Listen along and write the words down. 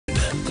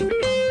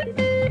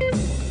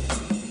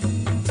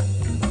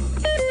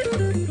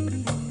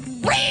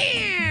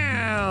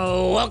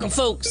Welcome,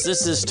 folks.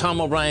 This is Tom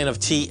O'Brien of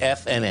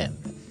TFNN.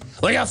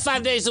 We go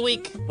 5 days a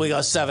week. We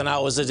go 7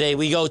 hours a day.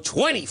 We go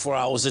 24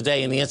 hours a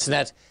day on the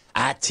internet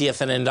at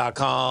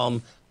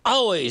TFNN.com.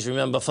 Always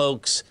remember,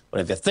 folks,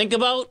 whatever you think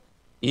about,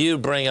 you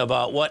bring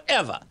about.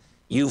 Whatever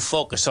you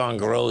focus on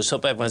grows.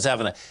 Hope everyone's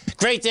having a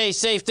great day,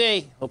 safe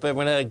day. Hope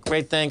everyone had a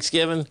great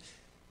Thanksgiving.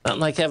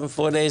 Nothing like having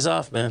 4 days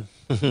off, man.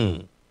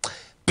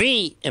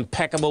 Be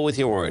impeccable with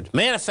your word.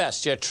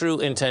 Manifest your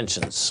true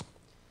intentions.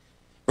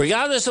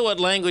 Regardless of what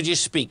language you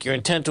speak, your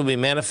intent will be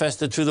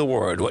manifested through the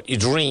word. What you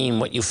dream,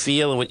 what you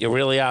feel, and what you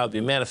really are will be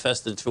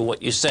manifested through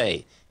what you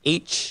say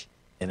each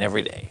and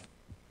every day.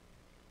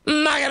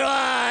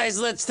 Market-wise,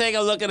 let's take a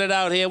look at it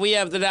out here. We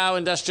have the Dow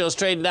Industrials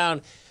trading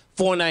down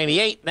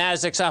 498.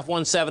 Nasdaq's off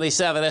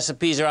 177.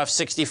 S&Ps are off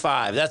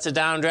 65. That's a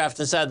downdraft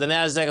inside the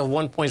Nasdaq of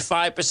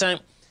 1.5%,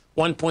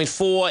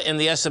 1.4% in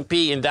the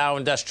S&P and Dow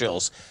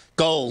Industrials.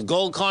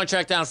 Gold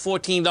contract down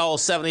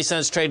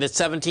 $14.70, traded at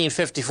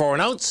 $17.54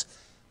 an ounce.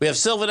 We have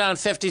silver down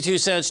 52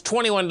 cents,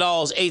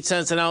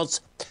 $21.08 an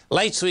ounce.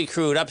 Light sweet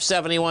crude up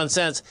 71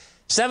 cents,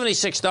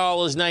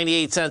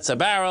 $76.98 a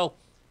barrel.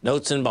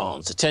 Notes and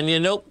bonds. A 10-year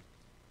note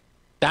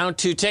down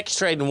 2 ticks,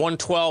 trading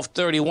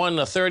 112.31.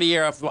 The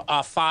 30-year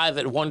off 5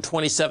 at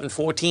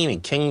 127.14.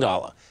 And King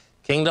Dollar.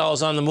 King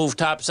Dollar's on the move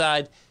top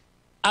side,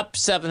 up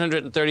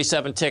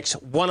 737 ticks,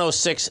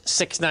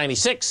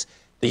 106.696.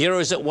 The euro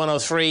is at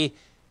 103.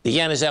 The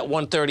yen is at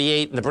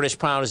 138, and the British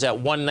pound is at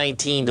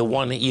 119 to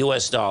 1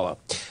 U.S. dollar.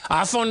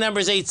 Our phone number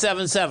is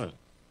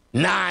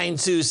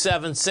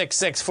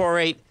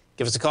 877-927-6648.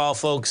 Give us a call,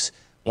 folks.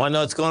 Want to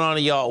know what's going on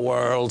in your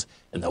world.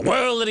 In the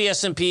world of the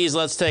S&Ps,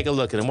 let's take a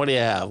look at them. What do you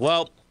have?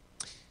 Well,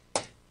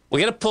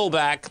 we get a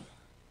pullback.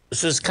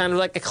 This is kind of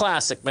like a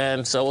classic,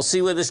 man, so we'll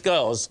see where this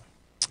goes.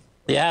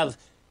 You have,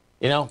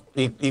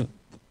 we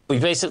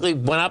basically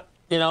went up,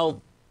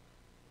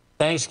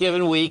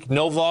 Thanksgiving week,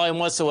 no volume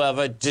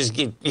whatsoever. Just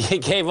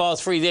gave all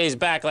 3 days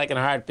back like in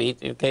a heartbeat.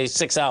 Okay,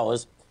 6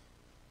 hours.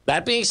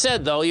 That being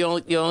said, though, you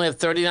only have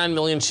 39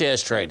 million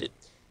shares traded.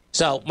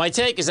 So my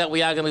take is that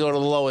we are going to go to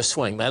the lowest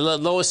swing. The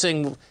lowest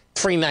swing,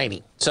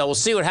 390. So we'll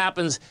see what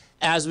happens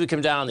as we come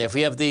down there. If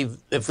we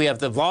have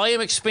the volume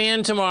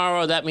expand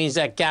tomorrow, that means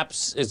that gap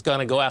is going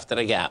to go after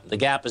the gap. The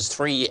gap is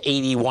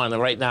 381,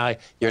 and right now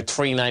you're at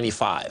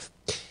 395.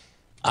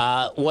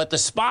 What the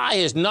SPY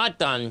has not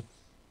done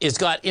is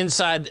got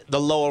inside the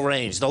lower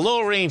range. The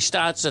lower range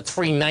starts at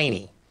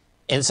 390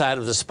 inside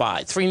of the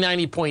SPY,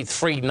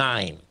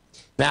 390.39.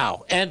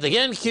 Now, and the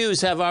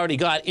NQs have already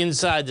got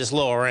inside this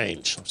lower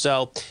range.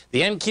 So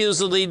the NQs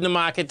are leading the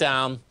market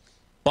down.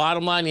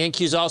 Bottom line, the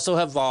NQs also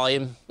have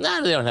volume.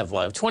 No, they don't have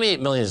volume.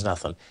 28 million is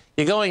nothing.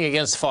 You're going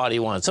against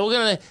 41.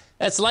 So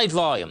that's light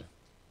volume.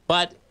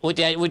 But what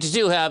you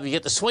do have, you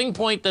get the swing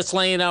point that's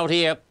laying out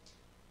here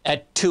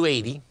at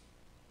 280,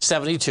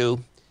 72.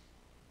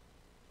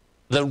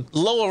 The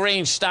lower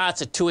range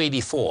starts at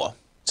 284.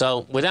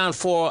 So we're down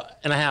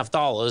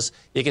 $4.50.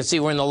 You can see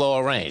we're in the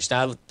lower range.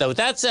 Now, what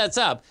that sets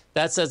up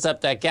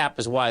that gap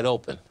is wide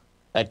open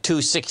at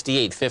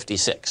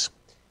 268.56.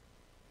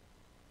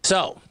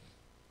 So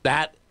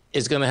that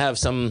is going to have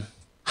some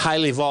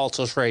highly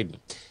volatile trading.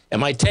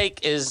 And my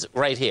take is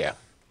right here.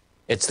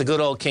 It's the good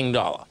old King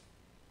Dollar.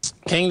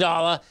 King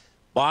Dollar,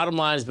 bottom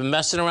line, has been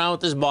messing around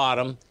with this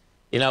bottom.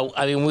 We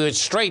went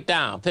straight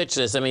down.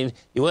 Picture this.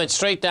 You went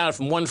straight down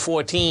from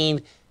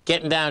 114,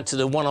 getting down to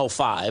the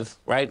 105,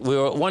 right? We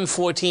were at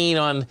 114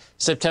 on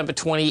September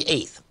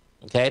 28th,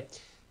 okay?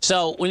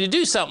 So when you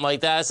do something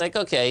like that, it's like,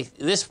 okay,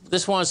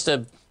 this wants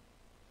to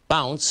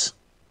bounce.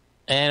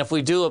 And if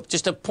we do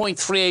just a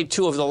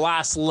 0.382 of the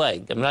last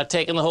leg, I'm not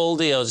taking the whole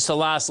deal, just the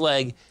last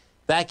leg,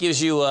 that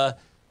gives you a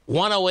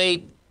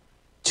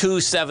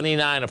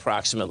 108.279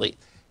 approximately.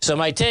 So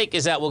my take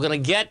is that we're going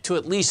to get to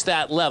at least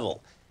that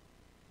level.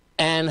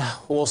 And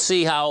we'll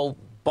see how,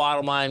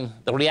 bottom line,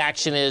 the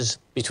reaction is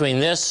between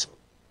the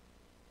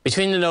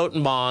note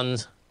and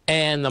bonds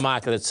and the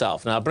market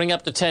itself. Now, bring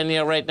up the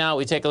 10-year right now.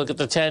 We take a look at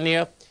the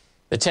 10-year.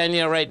 The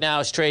 10-year right now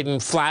is trading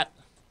flat,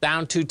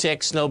 down 2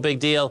 ticks, no big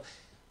deal.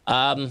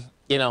 You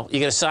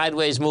get a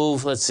sideways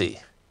move. Let's see.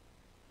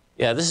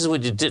 Yeah, this is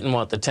what you didn't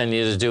want the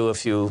 10-year to do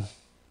if you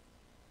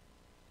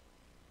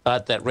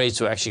thought that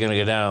rates were actually going to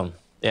go down.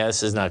 Yeah,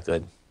 this is not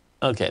good.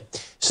 Okay,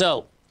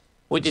 so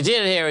what you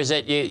did here is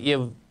that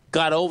you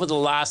got over the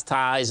last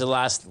highs the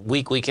last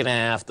week and a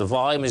half. The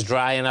volume is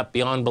drying up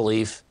beyond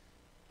belief.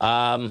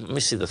 Let me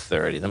see the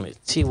 30.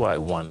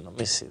 TY1. Let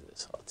me see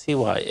this.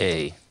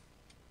 TYA.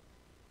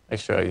 Make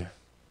sure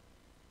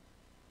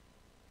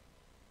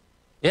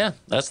yeah,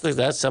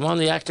 I'm on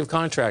the active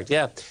contract.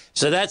 Yeah.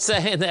 So that's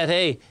saying that,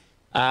 hey,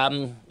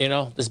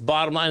 this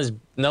bottom line is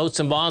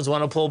notes and bonds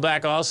want to pull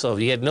back also. If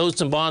you get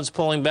notes and bonds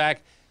pulling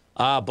back,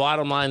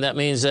 bottom line, that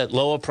means that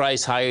lower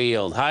price, higher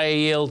yield. Higher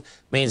yield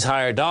means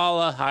higher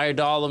dollar. Higher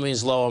dollar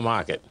means lower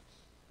market.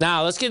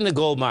 Now, let's get in the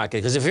gold market,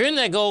 because if you're in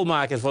that gold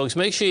market, folks,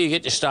 make sure you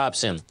get your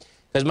stops in.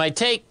 Because my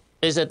take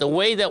is that the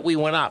way that we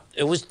went up,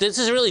 this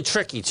is really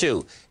tricky,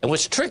 too. And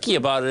what's tricky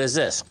about it is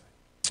this,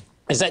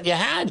 is that you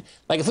had,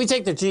 like if we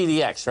take the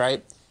GDX,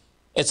 right?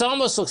 it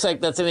almost looks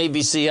like that's an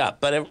ABC up.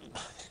 But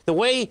the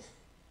way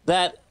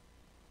that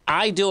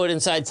I do it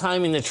inside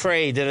timing the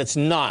trade, that it's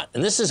not.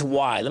 And this is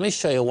why. Let me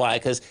show you why.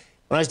 Because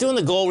when I was doing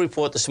the gold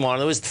report this morning,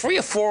 there was 3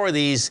 or 4 of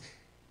these.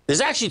 There's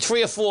actually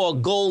 3 or 4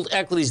 gold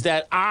equities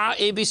that are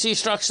ABC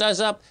struck size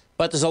up,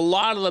 but there's a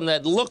lot of them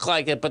that look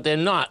like it, but they're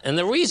not. And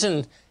the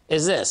reason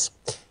is this.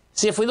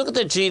 See, if we look at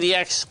the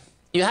GDX,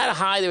 you had a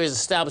high that was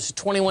established at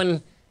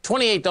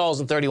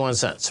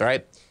 $28.31,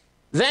 right?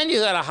 Then you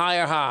got a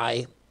higher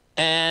high,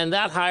 and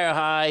that higher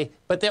high,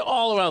 but they're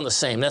all around the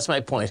same. That's my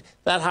point.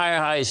 That higher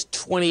high is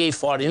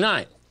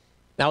 $28.49.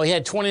 Now, we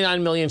had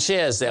 29 million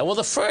shares there. Well,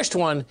 the first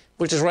one,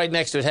 which is right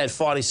next to it, had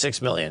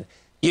 46 million.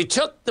 You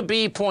took the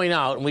B point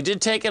out, and we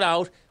did take it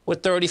out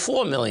with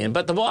 34 million.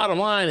 But the bottom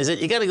line is that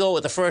you got to go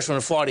with the first one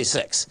at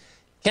 46.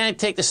 You can't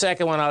take the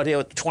second one out here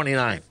with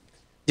 29.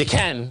 You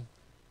can,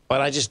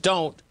 but I just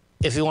don't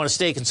if you want to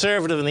stay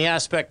conservative in the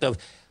aspect of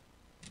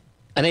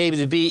an A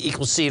to B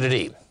equals C to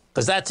D.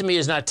 Because that, to me,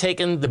 is not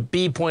taking the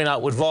B point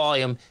out with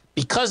volume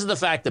because of the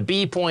fact the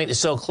B point is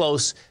so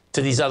close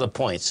to these other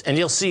points. And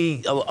you'll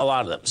see a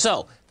lot of them.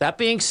 So, that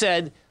being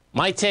said,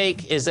 my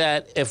take is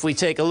that if we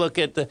take a look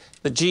at the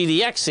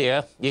GDX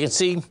here, you can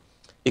see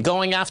you're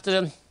going after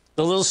the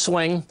little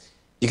swing.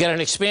 You got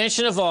an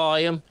expansion of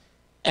volume.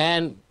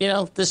 And, you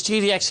know, this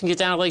GDX can get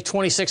down to like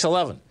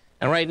 26.11.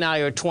 And right now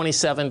you're at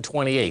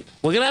 27.28.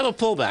 We're going to have a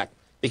pullback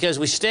because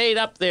we stayed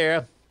up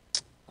there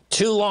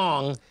too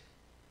long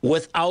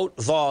without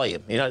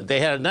volume. You know, they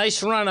had a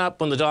nice run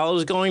up when the dollar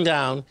was going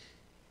down.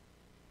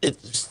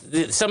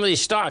 Some of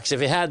these stocks,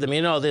 if you had them,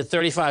 you know, they're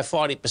 35,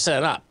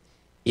 40% up.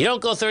 You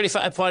don't go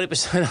 35,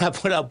 40%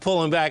 up without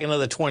pulling back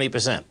another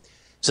 20%.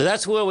 So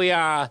that's where we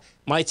are,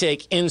 my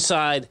take,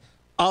 inside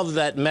of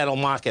that metal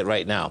market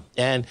right now.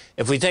 And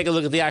if we take a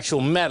look at the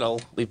actual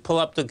metal, we pull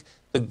up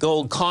the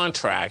gold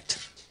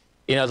contract.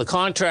 You know, the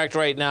contract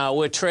right now,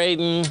 we're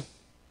trading.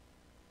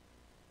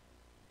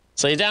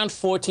 So you're down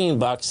 14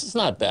 bucks. It's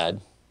not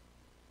bad.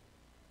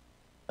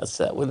 That's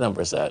that. What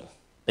number is that?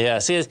 Yeah,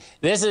 see,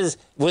 this is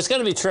what's going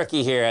to be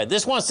tricky here.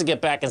 This wants to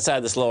get back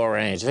inside this lower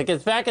range. If it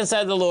gets back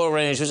inside the lower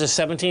range, which is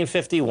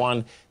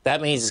 1751,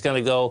 that means it's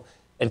going to go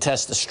and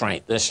test the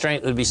strength. The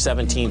strength would be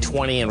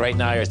 1720, and right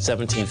now you're at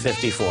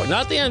 1754.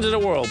 Not the end of the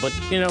world, but,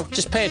 you know,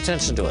 just pay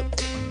attention to it.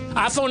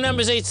 Our phone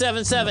number is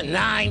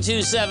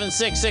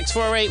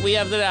 877-927-6648. We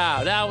have the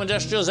Dow. Dow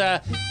Industrials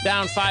are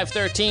down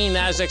 513.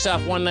 Nasdaq's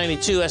off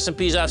 192.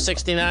 S&P's off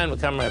 69. We'll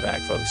come right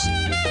back, folks.